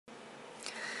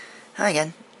Hi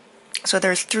again. So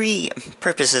there are three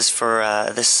purposes for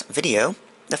this video.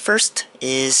 The first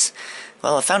is,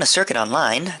 well, I found a circuit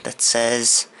online that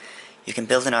says you can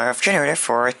build an RF generator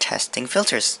for testing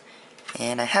filters.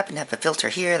 And I happen to have a filter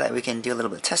here that we can do a little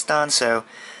bit of test on, so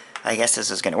I guess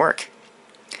this is going to work.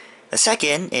 The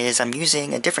second is I'm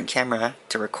using a different camera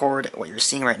to record what you're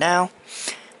seeing right now,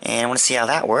 and I want to see how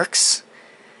that works.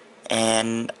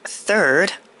 And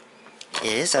third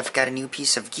is I've got a new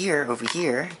piece of gear over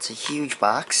here. It's a huge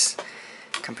box.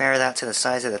 Compare that to the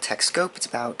size of the tech scope, it's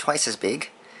about twice as big,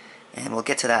 and we'll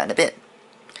get to that in a bit.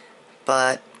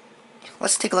 But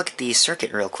let's take a look at the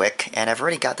circuit real quick, and I've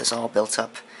already got this all built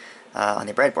up on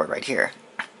the breadboard right here.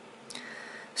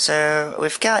 So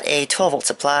we've got a 12 volt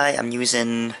supply. I'm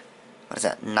using, what is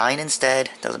that, 9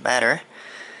 instead, doesn't matter.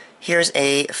 Here's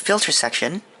a filter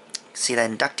section. See that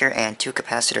inductor and 2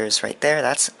 capacitors right there,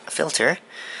 that's a filter.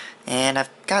 And I've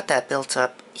got that built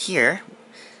up here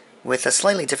with a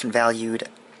slightly different valued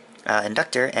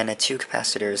inductor and 2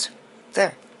 capacitors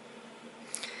there.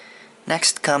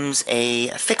 Next comes a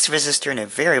fixed resistor and a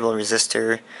variable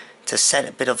resistor to set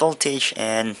a bit of voltage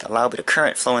and allow a bit of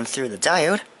current flowing through the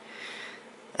diode.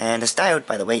 And this diode,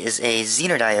 by the way, is a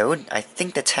Zener diode. I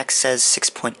think the text says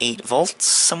 6.8 volts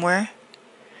somewhere.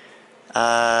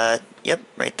 Yep,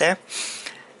 right there.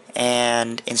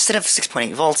 And instead of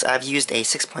 6.8 volts, I've used a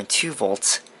 6.2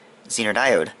 volts Zener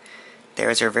diode.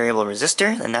 There's our variable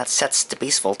resistor, and that sets the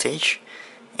base voltage.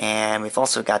 And we've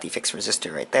also got the fixed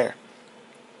resistor right there.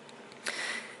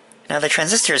 Now the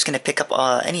transistor is going to pick up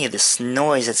any of this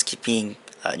noise that's being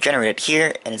generated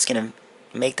here, and it's going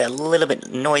to make that a little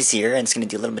bit noisier, and it's going to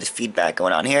do a little bit of feedback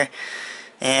going on here.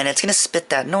 And it's going to spit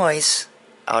that noise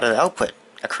out of the output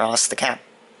across the cap.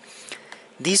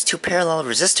 These 2 parallel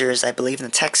resistors, I believe in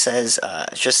the text says,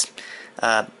 just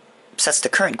sets the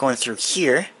current going through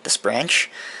here, this branch,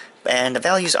 and the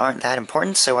values aren't that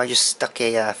important, so I just stuck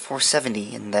a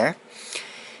 470 in there.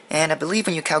 And I believe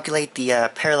when you calculate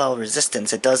the parallel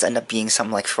resistance, it does end up being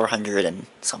something like 400 and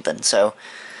something, so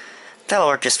that'll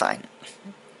work just fine.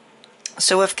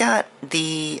 So we've got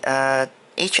the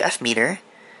HF meter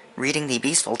reading the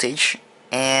base voltage,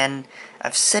 and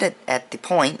I've set it at the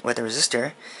point with the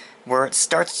resistor where it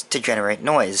starts to generate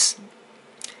noise.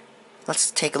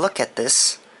 Let's take a look at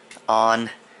this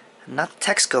on not the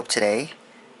tech scope today,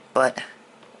 but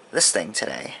this thing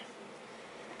today.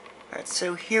 Alright,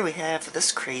 so here we have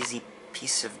this crazy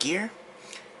piece of gear.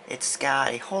 It's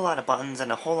got a whole lot of buttons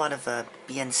and a whole lot of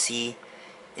BNC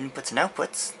inputs and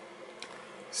outputs.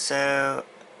 So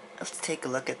let's take a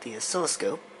look at the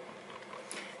oscilloscope.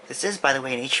 This is, by the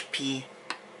way, an HP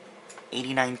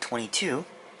 8922.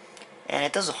 And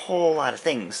it does a whole lot of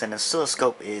things, and an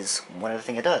oscilloscope is one of the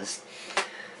things it does.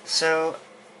 So,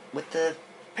 with the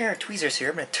pair of tweezers here,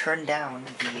 I'm going to turn down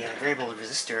the variable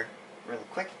resistor real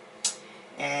quick.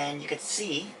 And you can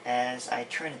see, as I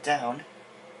turn it down,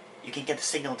 you can get the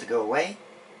signal to go away,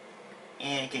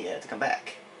 and you can get it to come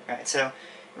back. Alright, so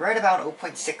right about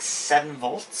 0.67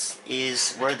 volts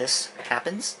is where this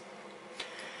happens.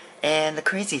 And the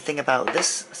crazy thing about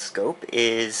this scope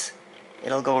is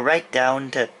it'll go right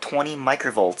down to 20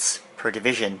 microvolts per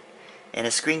division, and the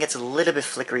screen gets a little bit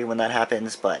flickery when that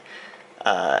happens, but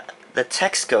the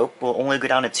tech scope will only go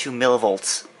down to 2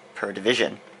 millivolts per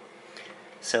division.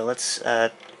 So let's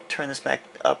turn this back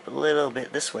up a little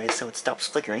bit this way so it stops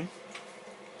flickering.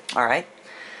 Alright,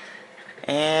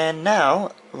 and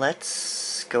now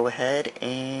let's go ahead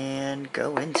and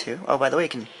go into, oh, by the way, you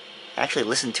can actually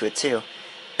listen to it too.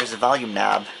 There's a volume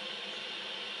knob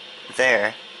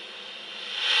there.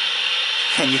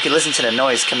 And you can listen to the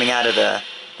noise coming out of the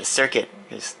circuit.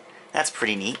 That's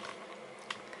pretty neat.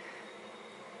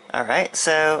 Alright,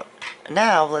 so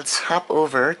now let's hop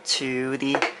over to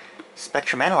the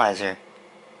spectrum analyzer.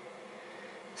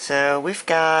 So we've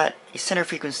got a center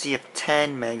frequency of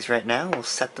 10 megs right now. We'll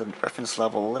set the reference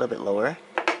level a little bit lower.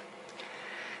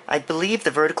 I believe the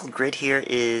vertical grid here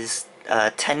is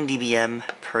 10 dBm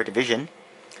per division.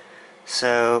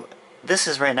 So this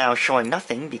is right now showing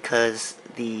nothing because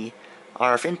the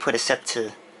RF input is set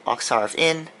to aux RF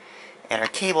in, and our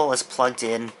cable is plugged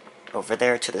in over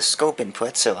there to the scope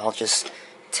input, so I'll just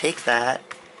take that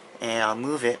and I'll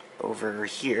move it over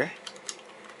here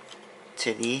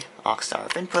to the aux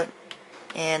RF input,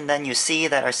 and then you see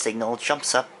that our signal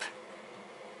jumps up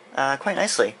quite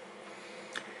nicely.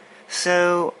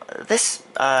 So this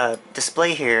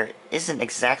display here isn't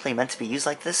exactly meant to be used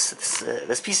like this.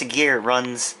 This piece of gear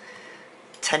runs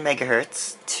 10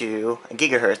 megahertz to a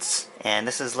gigahertz, and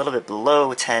this is a little bit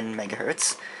below 10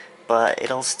 megahertz, but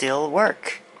it'll still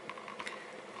work.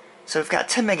 So we've got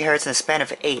 10 megahertz in a span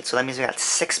of 8, so that means we've got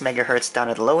 6 megahertz down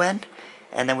at the low end,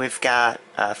 and then we've got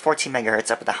 14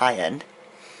 megahertz up at the high end.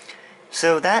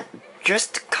 So that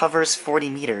just covers 40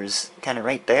 meters, kind of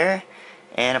right there,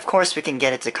 and of course we can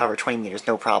get it to cover 20 meters,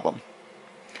 no problem.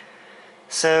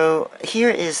 So here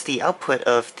is the output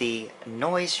of the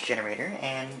noise generator,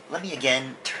 and let me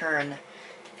again turn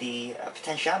the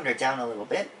potentiometer down a little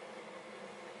bit,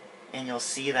 and you'll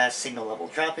see that signal level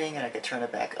dropping, and I can turn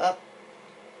it back up,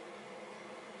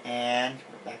 and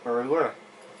we're back where we were.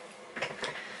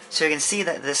 So you can see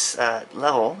that this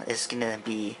level is going to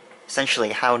be essentially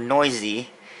how noisy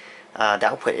the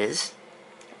output is,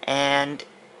 and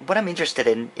what I'm interested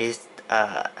in is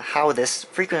how this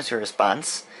frequency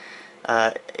response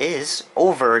is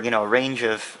over, a range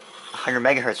of 100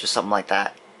 megahertz or something like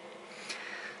that.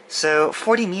 So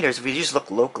 40 meters, if we just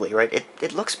look locally, right,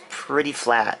 it looks pretty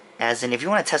flat, as in if you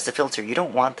want to test a filter, you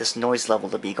don't want this noise level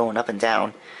to be going up and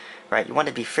down, right, you want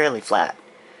it to be fairly flat.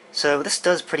 So this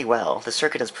does pretty well, the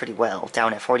circuit does pretty well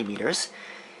down at 40 meters.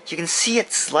 You can see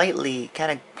it slightly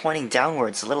kind of pointing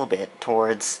downwards a little bit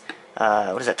towards,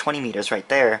 20 meters right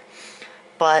there.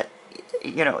 But,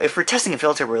 if we're testing a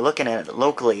filter, we're looking at it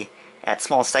locally at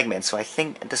small segments, so I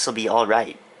think this will be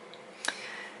alright.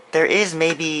 There is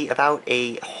maybe about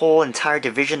a whole entire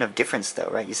division of difference though,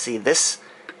 right? You see this,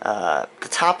 the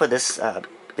top of this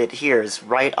bit here is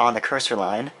right on the cursor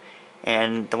line,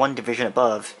 and the one division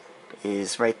above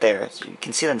is right there. So you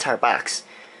can see the entire box.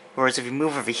 Whereas if you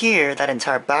move over here, that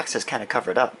entire box is kind of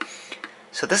covered up.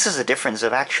 So this is a difference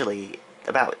of actually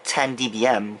about 10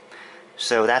 dBm,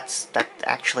 so that's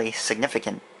actually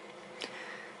significant.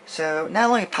 So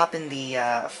now let me pop in the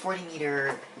 40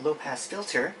 meter low pass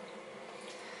filter.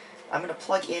 I'm going to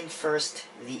plug in first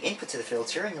the input to the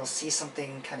filter, and you'll see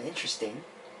something kind of interesting.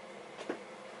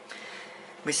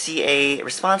 We see a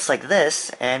response like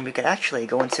this, and we could actually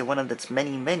go into one of its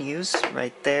many menus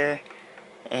right there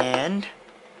and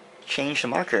change the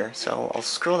marker. So I'll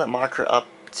scroll that marker up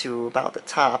to about the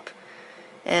top,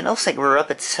 and it looks like we're up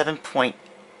at 7.8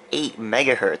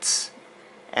 megahertz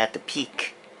at the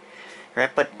peak.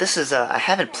 Right, but this is I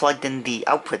haven't plugged in the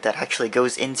output that actually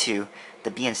goes into the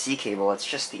BNC cable, it's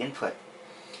just the input.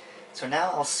 So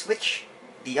now I'll switch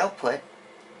the output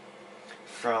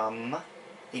from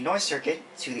the noise circuit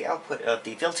to the output of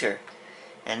the filter.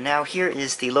 And now here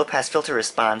is the low pass filter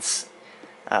response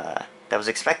that was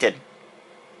expected.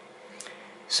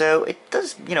 So it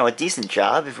does, a decent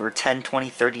job if we're 10, 20,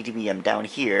 30 dBm down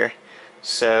here.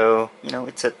 So,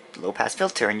 it's a low pass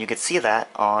filter, and you can see that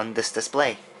on this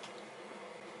display.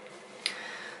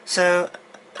 So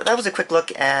that was a quick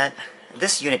look at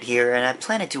this unit here, and I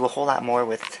plan to do a whole lot more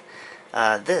with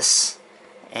this.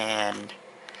 And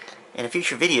in a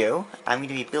future video, I'm going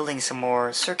to be building some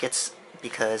more circuits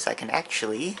because I can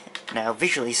actually now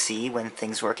visually see when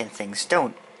things work and things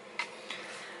don't.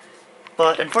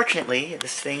 But unfortunately,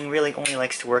 this thing really only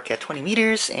likes to work at 20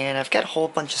 meters, and I've got a whole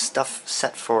bunch of stuff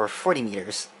set for 40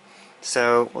 meters.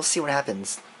 So we'll see what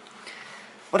happens.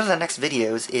 One of the next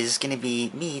videos is going to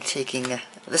be me taking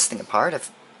this thing apart.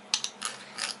 I've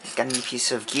got a new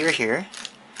piece of gear here,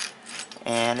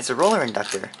 and it's a roller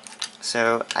inductor.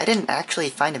 So I didn't actually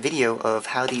find a video of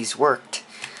how these worked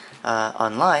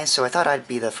online, so I thought I'd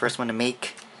be the first one to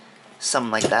make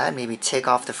something like that. Maybe take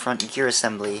off the front gear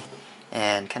assembly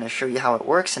and kind of show you how it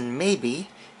works, and maybe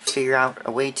figure out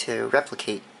a way to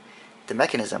replicate the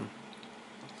mechanism.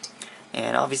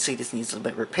 And obviously this needs a little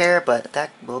bit of repair, but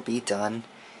that will be done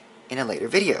in a later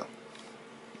video.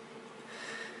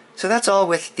 So that's all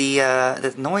with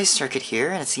the noise circuit here,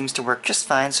 and it seems to work just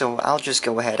fine, so I'll just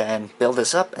go ahead and build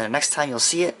this up, and the next time you'll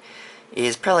see it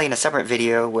is probably in a separate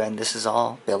video when this is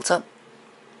all built up.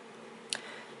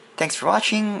 Thanks for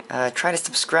watching, try to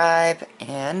subscribe,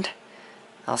 and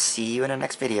I'll see you in the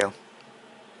next video.